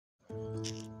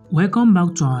Welcome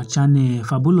back to our channel,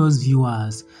 fabulous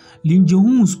viewers.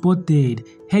 Junho spotted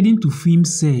heading to film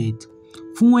set,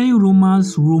 fueling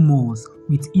romance rumors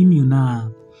with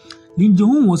Imyoona.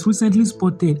 Junho was recently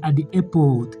spotted at the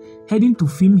airport heading to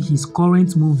film his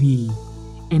current movie,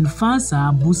 and fans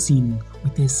are buzzing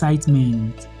with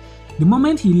excitement. The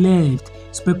moment he left,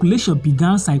 speculation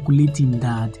began circulating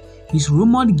that his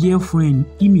rumored girlfriend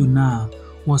Imyoona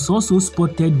was also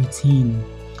spotted with him,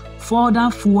 further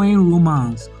fueling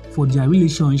romance for their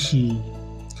relationship.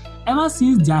 Ever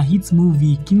since their hit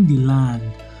movie King the Land,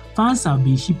 fans have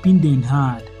been shipping them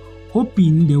hard,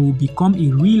 hoping they will become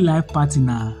a real-life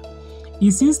partner.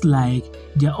 It seems like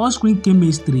their on-screen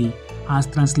chemistry has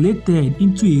translated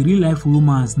into a real-life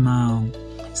romance now.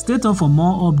 Stay tuned for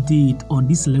more updates on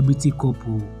this celebrity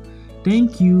couple.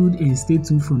 Thank you and stay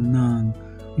tuned from now.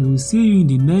 We will see you in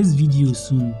the next video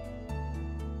soon.